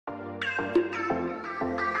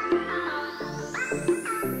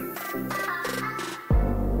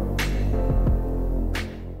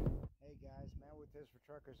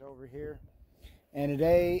Truckers over here, and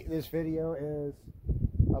today this video is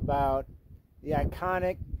about the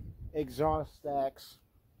iconic exhaust stacks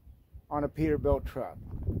on a Peterbilt truck.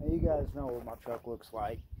 And you guys know what my truck looks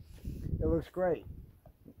like. It looks great,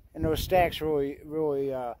 and those stacks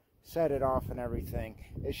really set it off and everything.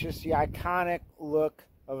 It's just the iconic look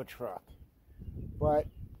of a truck. But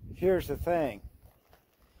here's the thing,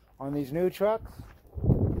 on these new trucks,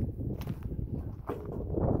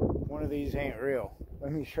 one of these ain't real.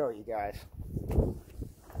 Let me show you guys.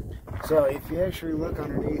 So if you actually look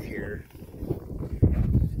underneath here,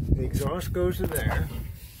 the exhaust goes to there,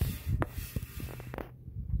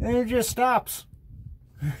 and it just stops.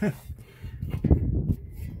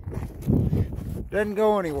 Doesn't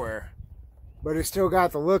go anywhere, but it's still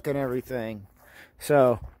got the look and everything.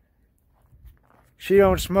 So she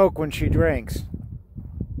don't smoke when she drinks.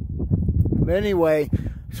 But anyway,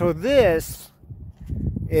 so this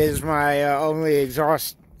is my only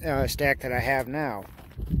exhaust stack that I have now.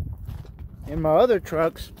 In my other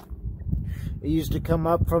trucks, it used to come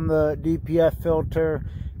up from the DPF filter,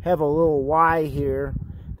 have a little Y here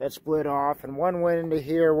that split off, and one went into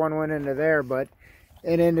here, one went into there, but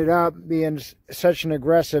it ended up being such an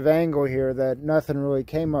aggressive angle here that nothing really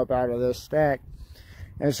came up out of this stack.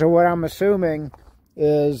 And so what I'm assuming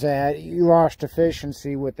is that you lost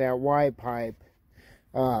efficiency with that Y pipe,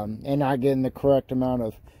 and not getting the correct amount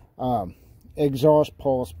of exhaust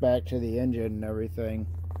pulse back to the engine and everything.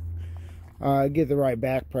 Get the right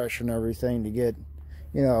back pressure and everything to get,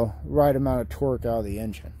 you know, right amount of torque out of the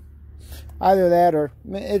engine. Either that, or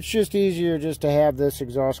it's just easier just to have this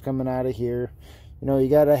exhaust coming out of here. You know, you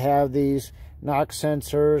got to have these NOx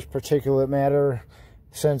sensors, particulate matter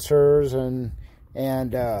sensors,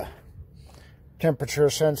 and temperature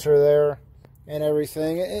sensor there and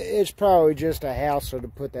everything. It's probably just a hassle to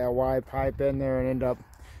put that Y pipe in there and end up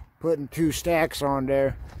putting two stacks on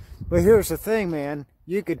there. But here's the thing, man,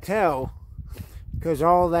 you could tell, because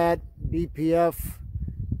all that DPF,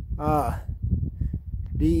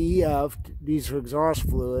 DEF, diesel exhaust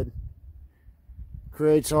fluid,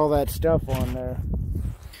 creates all that stuff on there.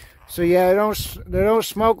 So yeah, they don't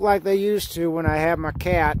smoke like they used to when I have my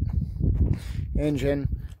Cat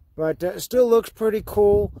engine, but it still looks pretty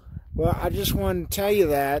cool. Well, I just wanted to tell you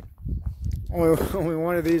that only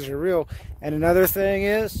one of these are real. And another thing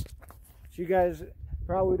is, you guys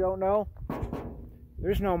probably don't know,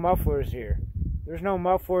 there's no mufflers here. There's no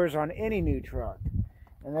mufflers on any new truck,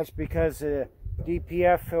 and that's because the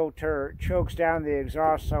DPF filter chokes down the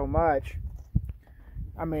exhaust so much.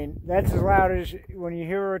 I mean, that's as loud as, when you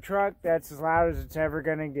hear a truck, that's as loud as it's ever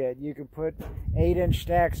gonna get. You can put 8-inch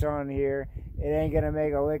stacks on here, it ain't gonna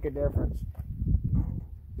make a lick of difference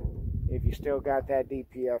if you still got that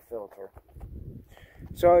DPF filter.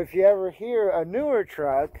 So if you ever hear a newer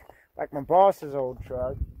truck, like my boss's old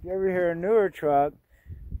truck, if you ever hear a newer truck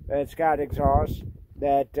that's got exhaust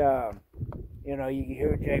that, you know, you can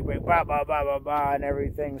hear Jake break, bah, bah, bah, bah, bah, and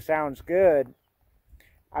everything sounds good,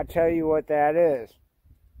 I tell you what that is.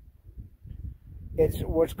 It's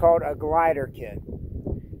what's called a glider kit.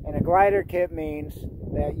 And a glider kit means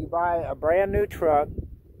that you buy a brand new truck,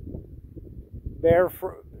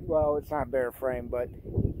 well, it's not bare frame, but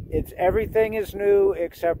everything is new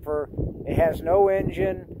except for it has no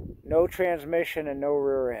engine, no transmission, and no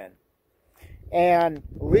rear end. And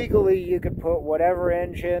legally you could put whatever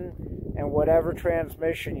engine and whatever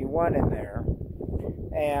transmission you want in there,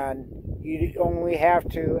 and you only have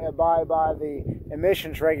to abide by the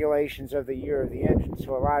emissions regulations of the year of the engine.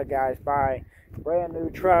 So a lot of guys buy brand new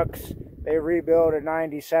trucks, they rebuild a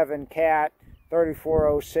 97 Cat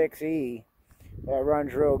 3406E that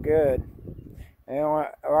runs real good. And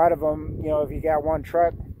a lot of them, you know, if you got one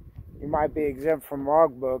truck, you might be exempt from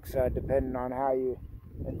logbooks, depending on how you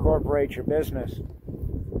incorporate your business.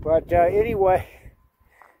 But anyway,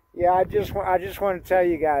 yeah, I just want to tell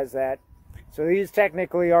you guys that. So these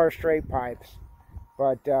technically are straight pipes,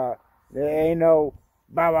 but there ain't no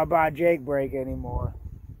bah bah bah Jake brake anymore.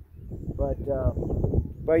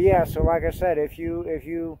 But yeah, so like I said, if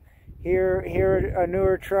you hear a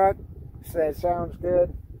newer truck that sounds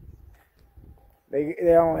good, they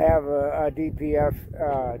don't have a DPF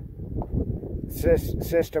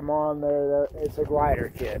system on there. It's a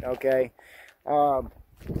glider kit, okay? I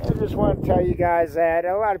just want to tell you guys that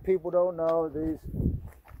a lot of people don't know these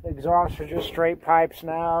exhausts are just straight pipes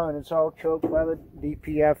now, and it's all choked by the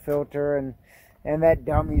DPF filter and that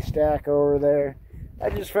dummy stack over there.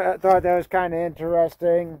 I just thought that was kind of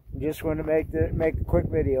interesting. Just wanted to make a quick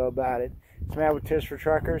video about it. It's Matt with Tips for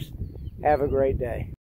Truckers. Have a great day.